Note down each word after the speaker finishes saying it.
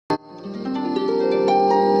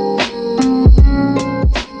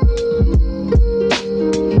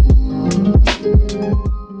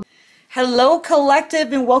Hello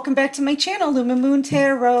collective, and welcome back to my channel, Lumen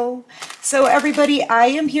Tarot. So everybody, I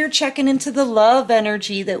am here checking into the love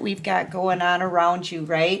energy that we've got going on around you,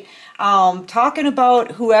 right? Talking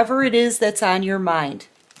about whoever it is that's on your mind,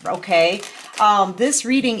 okay? This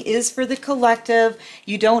reading is for the collective.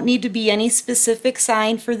 You don't need to be any specific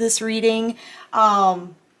sign for this reading.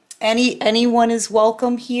 Anyone is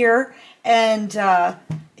welcome here, and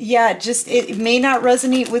yeah, just it may not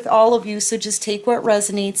resonate with all of you, so just take what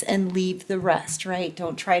resonates and leave the rest, right?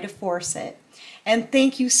 Don't try to force it. And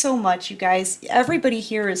thank you so much, you guys. Everybody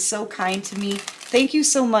here is so kind to me. Thank you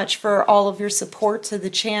so much for all of your support to the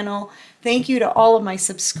channel. Thank you to all of my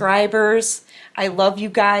subscribers. I love you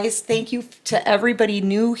guys. Thank you to everybody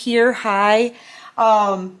new here. Hi.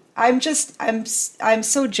 I'm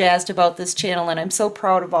so jazzed about this channel, and I'm so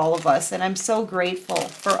proud of all of us, and I'm so grateful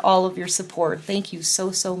for all of your support. Thank you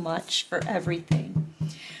so, so much for everything.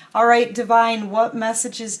 All right, Divine, what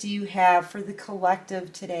messages do you have for the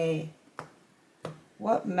collective today?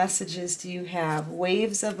 What messages do you have?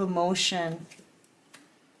 Waves of emotion.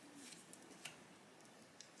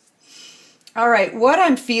 All right, what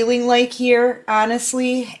I'm feeling like here,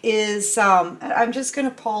 honestly, is I'm just going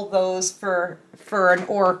to pull those for an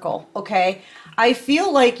oracle, okay? I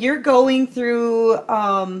feel like you're going through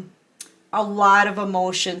a lot of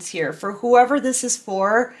emotions here. For whoever this is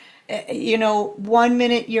for, you know, 1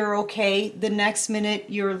 minute you're okay, the next minute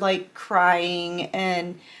you're like crying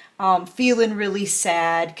and feeling really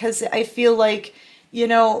sad, because I feel like, you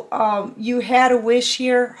know, you had a wish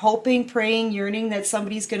here, hoping, praying, yearning that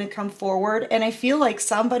somebody's going to come forward. And I feel like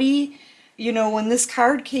somebody, you know, when this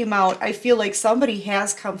card came out, I feel like somebody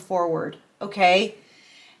has come forward, okay?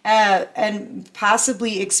 And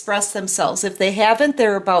possibly express themselves. If they haven't,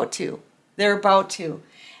 they're about to. They're about to.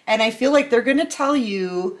 And I feel like they're going to tell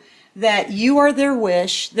you that you are their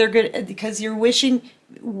wish. They're good because you're wishing.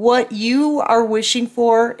 What you are wishing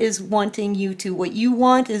for is wanting you to. What you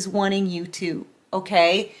want is wanting you to.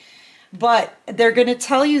 Okay, but they're going to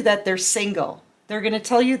tell you that they're single. They're going to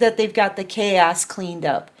tell you that they've got the chaos cleaned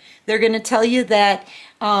up. They're going to tell you that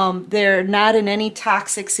they're not in any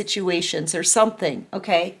toxic situations or something,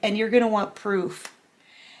 okay? And you're going to want proof.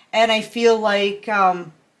 And I feel like,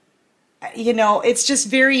 you know, it's just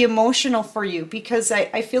very emotional for you, because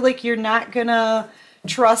I feel like you're not going to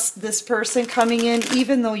trust this person coming in,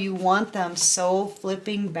 even though you want them so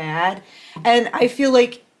flipping bad. And I feel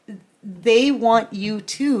like they want you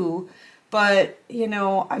too, but you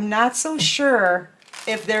know, I'm not so sure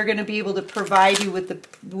if they're going to be able to provide you with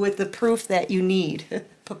the proof that you need.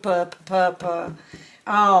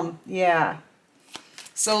 Yeah.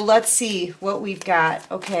 So let's see what we've got.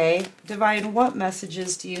 Okay, Divine, what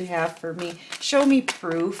messages do you have for me? Show me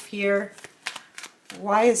proof here.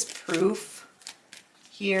 Why is proof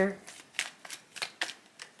here?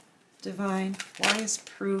 Divine, why is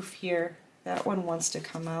proof here? That one wants to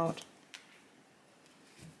come out.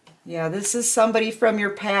 Yeah, this is somebody from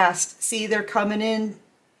your past. See, they're coming in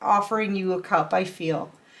offering you a cup, I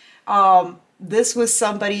feel. This was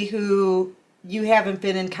somebody who you haven't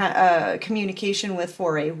been in communication with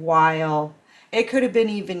for a while. It could have been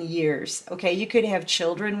even years. Okay, you could have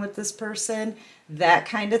children with this person, that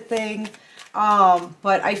kind of thing.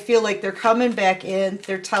 But I feel like they're coming back in.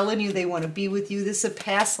 They're telling you they want to be with you. This is a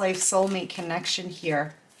past life soulmate connection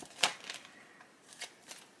here.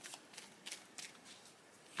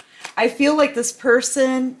 I feel like this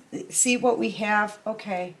person, see what we have?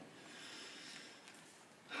 Okay.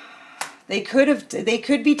 They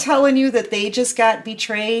could be telling you that they just got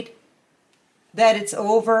betrayed, that it's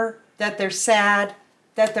over, that they're sad,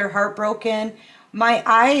 that they're heartbroken. My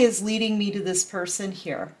eye is leading me to this person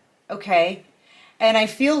here, okay? And I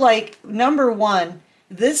feel like, number one,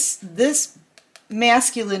 this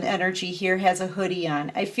masculine energy here has a hoodie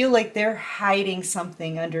on. I feel like they're hiding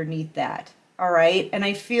something underneath that. All right, and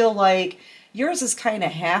I feel like yours is kind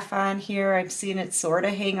of half on here. I'm seeing it sort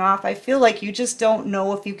of hang off. I feel like you just don't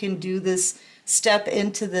know if you can do this, step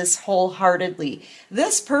into this wholeheartedly.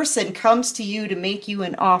 This person comes to you to make you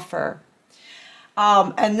an offer.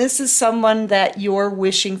 And this is someone that you're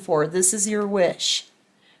wishing for. This is your wish.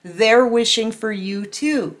 They're wishing for you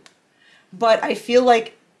too. But I feel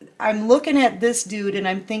like I'm looking at this dude and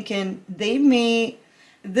I'm thinking they may...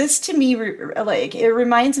 This to me, like, it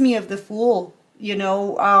reminds me of the Fool, you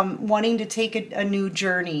know, wanting to take a new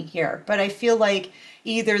journey here. But I feel like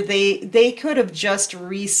either they could have just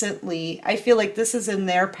recently, I feel like this is in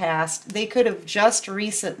their past, they could have just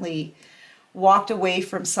recently walked away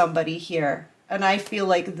from somebody here. And I feel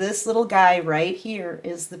like this little guy right here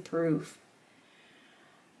is the proof.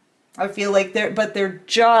 I feel like they're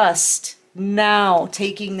just now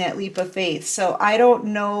taking that leap of faith. So I don't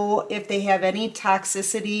know if they have any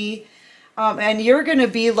toxicity. And you're going to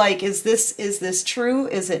be like, is this true?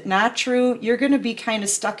 Is it not true? You're going to be kind of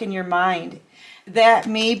stuck in your mind. That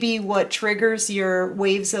may be what triggers your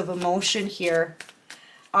waves of emotion here.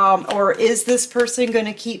 Or is this person going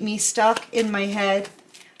to keep me stuck in my head?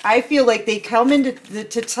 I feel like they come in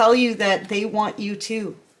to tell you that they want you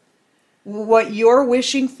too. What you're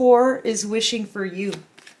wishing for is wishing for you.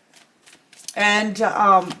 And,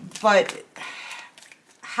 but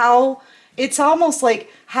how, it's almost like,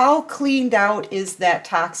 how cleaned out is that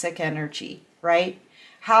toxic energy, right?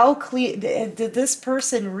 How clean, did this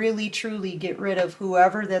person really truly get rid of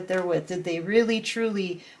whoever that they're with? Did they really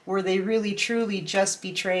truly, were they really truly just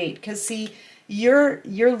betrayed? Because see, you're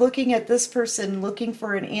looking at this person looking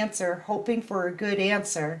for an answer, hoping for a good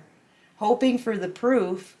answer, hoping for the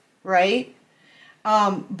proof, right?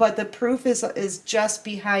 But the proof is just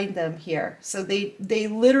behind them here. So they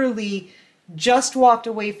literally just walked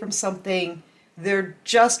away from something. They're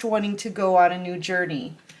just wanting to go on a new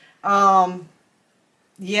journey.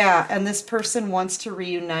 Yeah, and this person wants to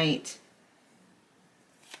reunite.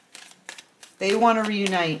 They want to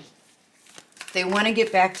reunite. They want to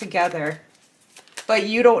get back together. But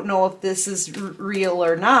you don't know if this is real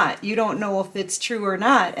or not. You don't know if it's true or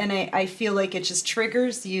not. And I feel like it just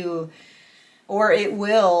triggers you, or it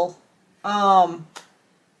will, for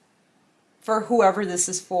whoever this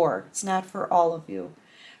is for. It's not for all of you.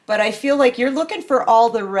 But I feel like you're looking for all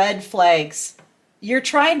the red flags. You're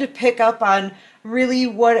trying to pick up on really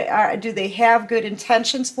do they have good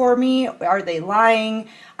intentions for me? Are they lying?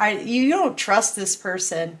 You don't trust this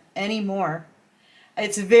person anymore.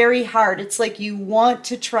 It's very hard. It's like you want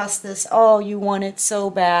to trust this. Oh, you want it so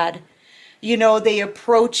bad. You know, they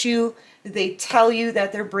approach you. They tell you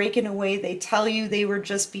that they're breaking away. They tell you they were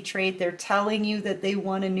just betrayed. They're telling you that they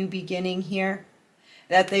want a new beginning here,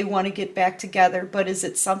 that they want to get back together. But is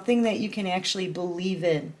it something that you can actually believe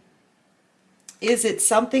in? Is it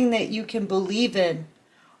something that you can believe in?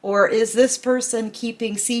 Or is this person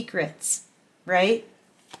keeping secrets, right?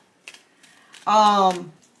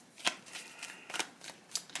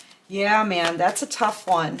 Yeah, man, that's a tough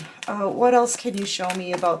one. What else can you show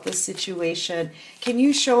me about this situation? Can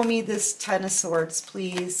you show me this Ten of Swords,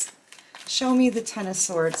 please? Show me the Ten of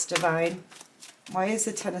Swords, Divine. Why is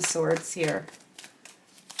the Ten of Swords here?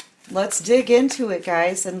 Let's dig into it,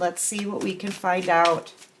 guys, and let's see what we can find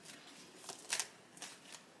out.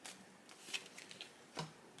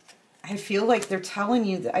 I feel like they're telling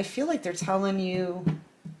you that. I feel like they're telling you,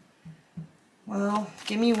 well,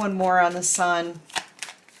 give me one more on the Sun.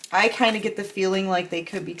 I kind of get the feeling like they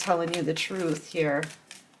could be telling you the truth here.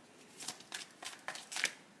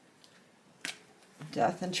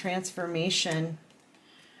 Death and transformation.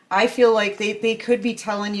 I feel like they could be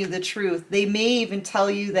telling you the truth. They may even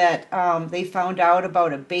tell you that they found out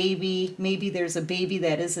about a baby. Maybe there's a baby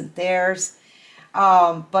that isn't theirs.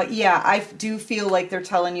 But yeah, I do feel like they're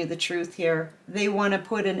telling you the truth here. They want to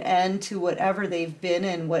put an end to whatever they've been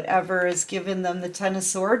in, whatever has given them the Ten of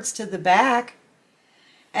Swords to the back.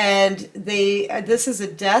 And this is a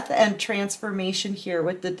death and transformation here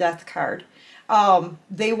with the Death card.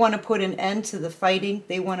 They want to put an end to the fighting.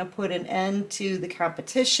 They want to put an end to the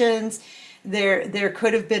competitions. There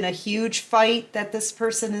could have been a huge fight that this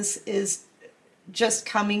person is just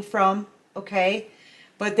coming from, okay?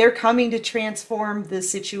 But they're coming to transform the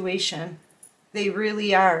situation. They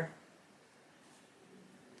really are.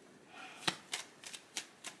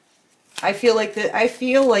 I feel like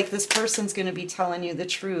this person's going to be telling you the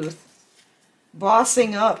truth.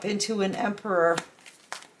 Bossing up into an emperor.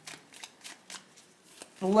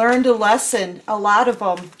 Learned a lesson, a lot of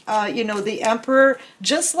them. You know, the emperor,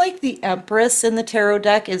 just like the empress in the tarot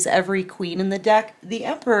deck is every queen in the deck, the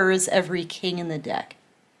emperor is every king in the deck.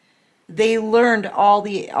 They learned all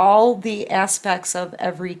the aspects of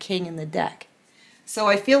every king in the deck. So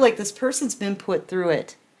I feel like this person's been put through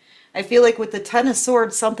it. I feel like with the Ten of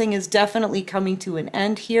Swords, something is definitely coming to an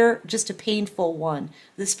end here, just a painful one.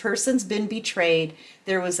 This person's been betrayed.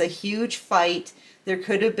 There was a huge fight. There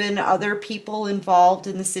could have been other people involved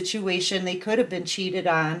in the situation. They could have been cheated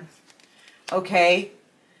on, okay?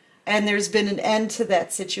 And there's been an end to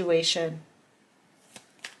that situation.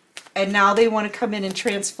 And now they want to come in and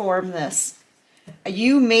transform this.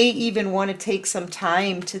 You may even want to take some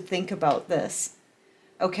time to think about this,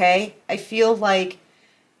 okay? I feel like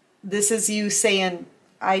this is you saying,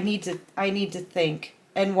 I need to think.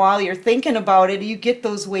 And while you're thinking about it, you get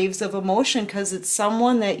those waves of emotion because it's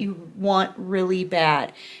someone that you want really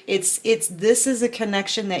bad. This is a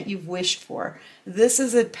connection that you've wished for. This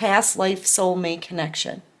is a past life soulmate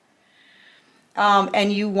connection.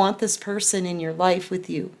 And you want this person in your life with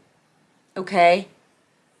you, okay?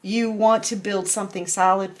 You want to build something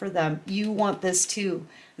solid for them. You want this too.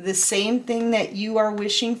 The same thing that you are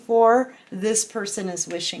wishing for, this person is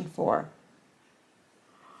wishing for.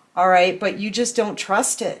 All right, but you just don't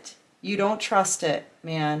trust it. You don't trust it,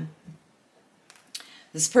 man.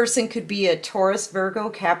 This person could be a Taurus, Virgo,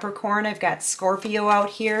 Capricorn. I've got Scorpio out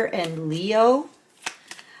here and Leo.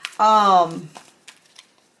 I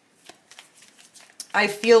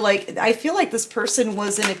feel like this person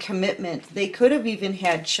was in a commitment. They could have even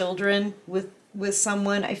had children with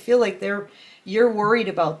someone. I feel like you're worried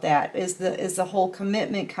about that. Is the whole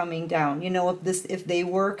commitment coming down? You know, if they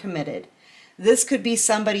were committed. This could be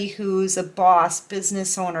somebody who's a boss,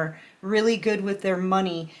 business owner, really good with their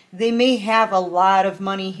money. They may have a lot of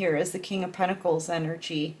money here as the King of Pentacles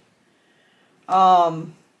energy.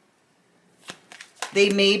 They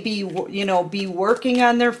may be, you know, be working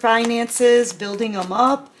on their finances, building them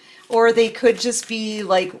up, or they could just be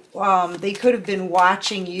like, they could have been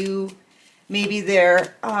watching you. Maybe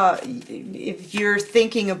they're, if you're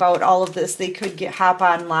thinking about all of this, they could hop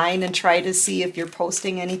online and try to see if you're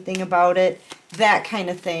posting anything about it, that kind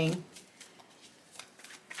of thing.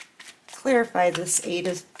 Clarify this Eight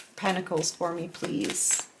of Pentacles for me,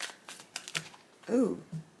 please. Ooh,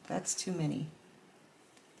 that's too many.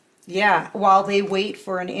 Yeah, while they wait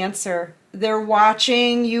for an answer, they're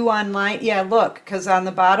watching you online. Yeah, look, because on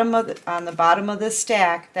the bottom of this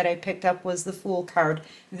stack that I picked up was the Fool card.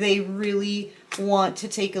 They really want to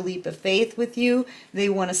take a leap of faith with you. They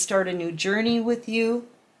want to start a new journey with you.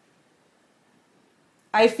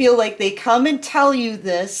 I feel like they come and tell you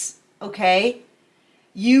this, okay?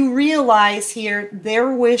 You realize here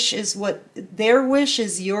their wish is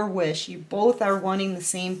your wish. You both are wanting the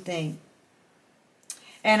same thing.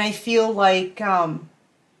 And I feel like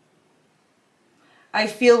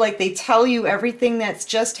they tell you everything that's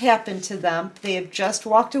just happened to them. They have just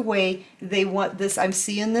walked away. They want this. I'm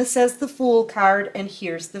seeing this as the Fool card, and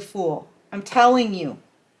here's the Fool. I'm telling you.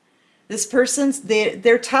 This person's,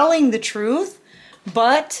 they're telling the truth,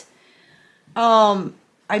 but I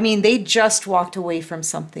mean, they just walked away from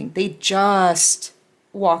something. They just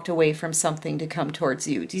walked away from something to come towards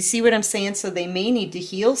you. Do you see what I'm saying? So they may need to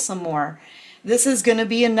heal some more. This is going to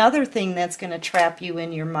be another thing that's going to trap you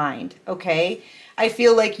in your mind, okay? I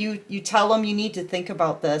feel like you tell them you need to think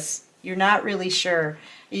about this. You're not really sure.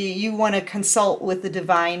 You want to consult with the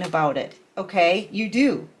divine about it, okay? You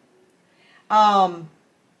do.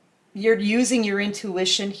 You're using your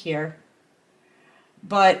intuition here.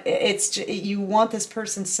 But you want this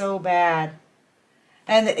person so bad.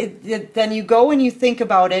 And then you go and you think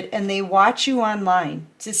about it, and they watch you online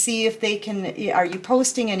to see if they can, are you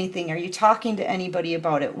posting anything? Are you talking to anybody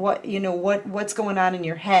about it? What's going on in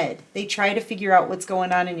your head? They try to figure out what's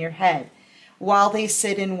going on in your head while they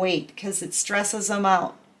sit and wait, because it stresses them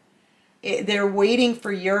out. They're waiting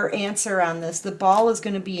for your answer on this. The ball is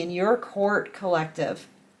going to be in your court, collective.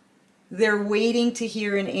 They're waiting to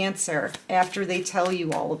hear an answer after they tell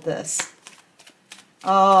you all of this.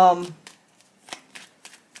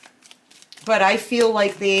 But I feel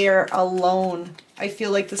like they are alone. I feel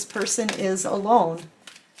like this person is alone.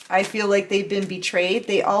 I feel like they've been betrayed.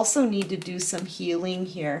 They also need to do some healing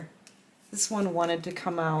here. This one wanted to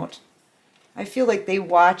come out. I feel like they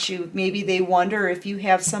watch you. Maybe they wonder if you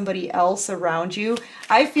have somebody else around you.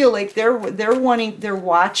 I feel like they're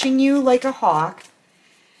watching you like a hawk.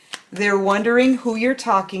 They're wondering who you're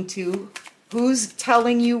talking to, who's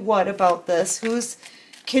telling you what about this, who's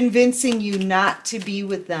convincing you not to be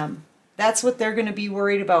with them. That's what they're going to be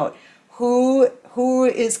worried about. Who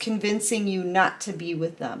is convincing you not to be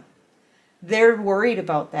with them? They're worried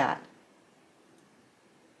about that.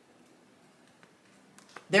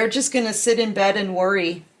 They're just going to sit in bed and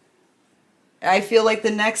worry. I feel like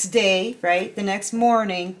the next day, right, the next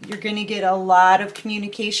morning, you're going to get a lot of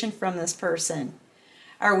communication from this person.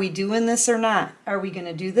 Are we doing this or not? Are we going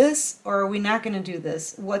to do this or are we not going to do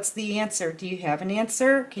this? What's the answer? Do you have an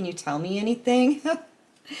answer? Can you tell me anything?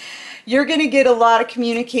 You're going to get a lot of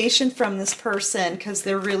communication from this person because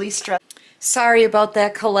they're really stressed. Sorry about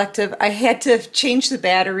that, collective. I had to change the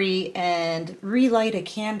battery and relight a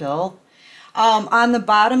candle. On the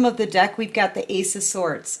bottom of the deck, we've got the Ace of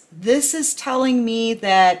Swords. This is telling me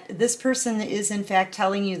that this person is in fact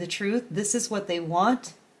telling you the truth. This is what they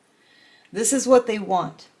want. This is what they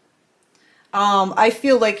want. I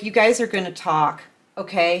feel like you guys are going to talk,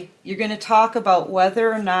 okay? You're going to talk about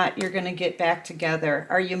whether or not you're going to get back together.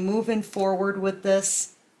 Are you moving forward with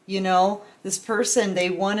this? You know, this person, they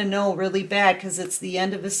want to know really bad because it's the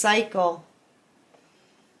end of a cycle.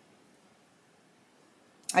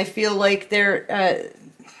 I feel like they're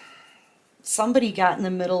Somebody got in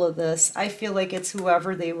the middle of this. I feel like it's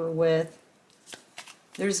whoever they were with.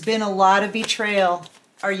 There's been a lot of betrayal.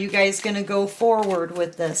 Are you guys going to go forward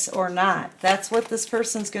with this or not? That's what this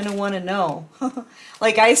person's going to want to know.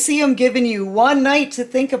 Like, I see them giving you one night to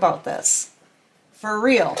think about this. For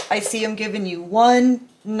real. I see them giving you one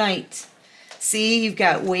night. See, you've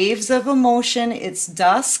got waves of emotion. It's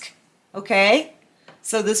dusk. Okay?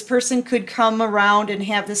 So this person could come around and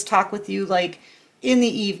have this talk with you like in the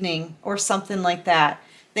evening or something like that.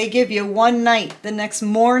 They give you one night. The next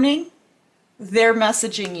morning, they're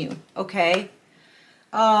messaging you. Okay?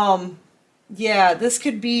 Yeah, this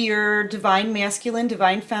could be your divine masculine,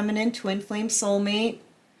 divine feminine, twin flame soulmate.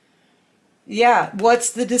 Yeah,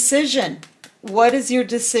 what's the decision? What is your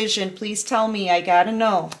decision? Please tell me. I gotta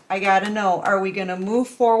know. I gotta know. Are we gonna move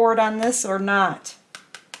forward on this or not?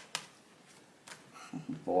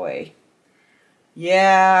 Boy.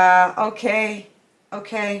 Yeah, okay.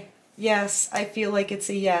 Okay. Yes, I feel like it's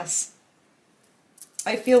a yes.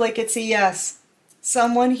 I feel like it's a yes.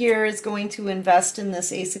 Someone here is going to invest in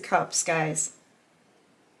this Ace of Cups, guys.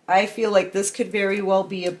 I feel like this could very well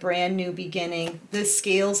be a brand new beginning. The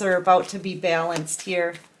scales are about to be balanced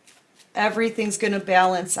here. Everything's going to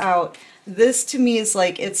balance out. This to me is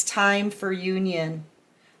like it's time for union.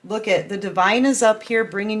 Look at the divine is up here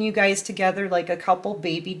bringing you guys together like a couple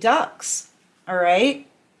baby ducks. All right?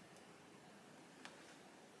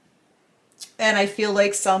 And I feel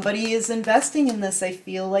like somebody is investing in this. I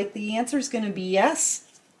feel like the answer is going to be yes.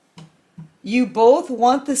 You both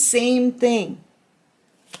want the same thing.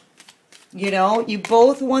 You know, you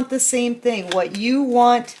both want the same thing. What you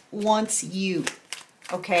want wants you.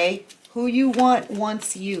 Okay? Who you want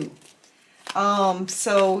wants you.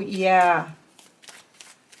 So yeah.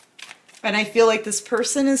 And I feel like this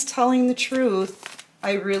person is telling the truth.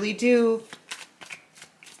 I really do.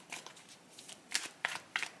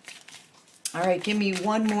 All right, give me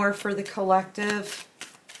one more for the collective.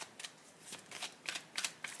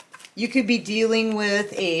 You could be dealing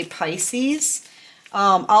with a Pisces.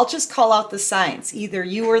 I'll just call out the signs, either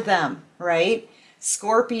you or them, right?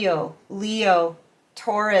 Scorpio, Leo,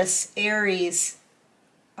 Taurus, Aries,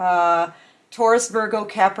 Taurus, Virgo,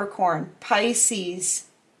 Capricorn, Pisces.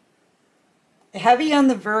 Heavy on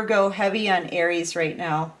the Virgo, heavy on Aries right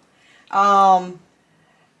now.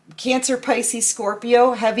 Cancer, Pisces,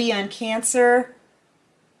 Scorpio, heavy on Cancer,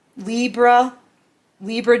 Libra,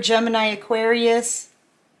 Gemini, Aquarius.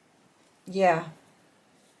 Yeah.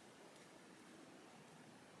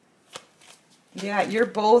 Yeah, you're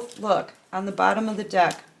both, look, on the bottom of the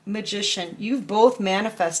deck, Magician. You've both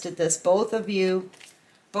manifested this. Both of you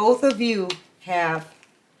have.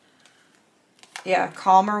 Yeah,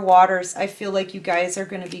 calmer waters. I feel like you guys are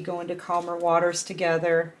going to be going to calmer waters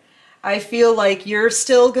together. I feel like you're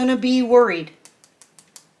still going to be worried.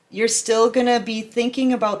 You're still going to be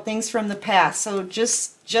thinking about things from the past. So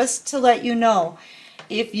just to let you know,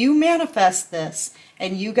 if you manifest this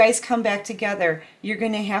and you guys come back together, you're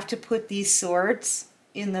going to have to put these swords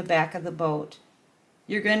in the back of the boat.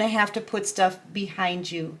 You're going to have to put stuff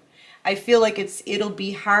behind you. I feel like it'll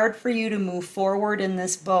be hard for you to move forward in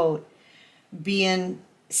this boat, being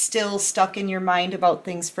still stuck in your mind about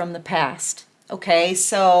things from the past. Okay,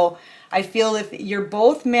 so I feel if you're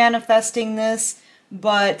both manifesting this,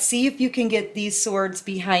 but see if you can get these swords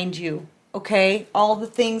behind you. Okay, all the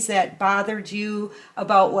things that bothered you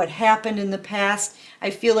about what happened in the past,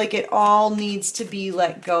 I feel like it all needs to be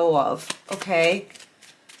let go of. Okay,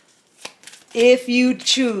 if you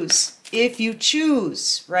choose,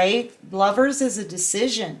 right? Lovers is a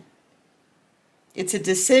decision. It's a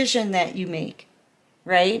decision that you make,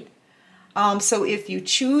 right? So if you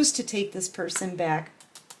choose to take this person back,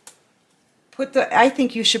 I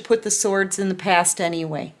think you should put the swords in the past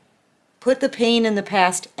anyway. Put the pain in the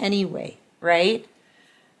past anyway, right?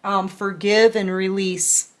 Forgive and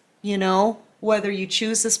release, you know, whether you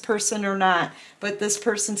choose this person or not. But this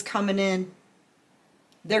person's coming in.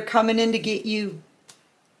 They're coming in to get you.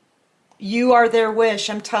 You are their wish.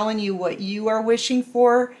 I'm telling you, what you are wishing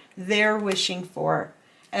for, they're wishing for.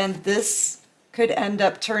 And this could end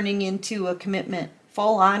up turning into a commitment,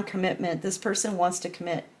 full-on commitment. This person wants to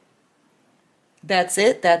commit. That's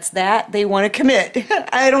it. That's that. They want to commit.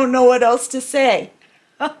 I don't know what else to say.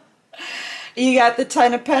 You got the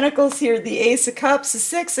Ten of Pentacles here, the Ace of Cups, the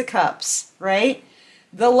Six of Cups, right?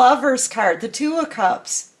 The Lover's card, the Two of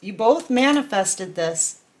Cups. You both manifested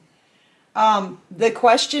this. The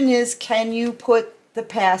question is, can you put the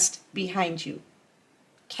past behind you?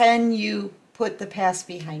 Can you put the past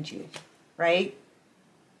behind you? Right?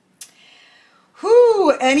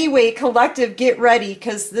 Whew, anyway, collective, get ready,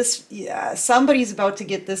 because this, somebody's about to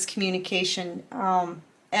get this communication.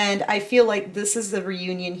 And I feel like this is the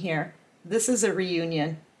reunion here. This is a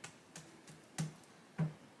reunion.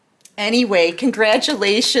 Anyway,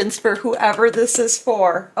 congratulations for whoever this is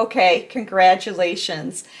for. Okay,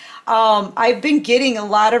 congratulations. I've been getting a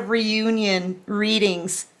lot of reunion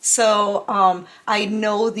readings, so I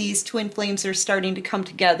know these twin flames are starting to come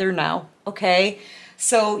together now. Okay,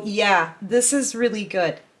 so yeah, this is really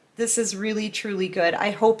good. This is really, truly good.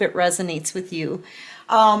 I hope it resonates with you.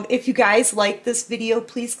 If you guys like this video,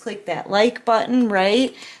 please click that like button,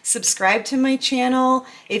 right? Subscribe to my channel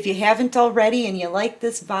if you haven't already and you like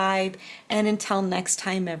this vibe. And until next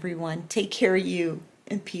time, everyone, take care of you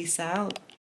and peace out.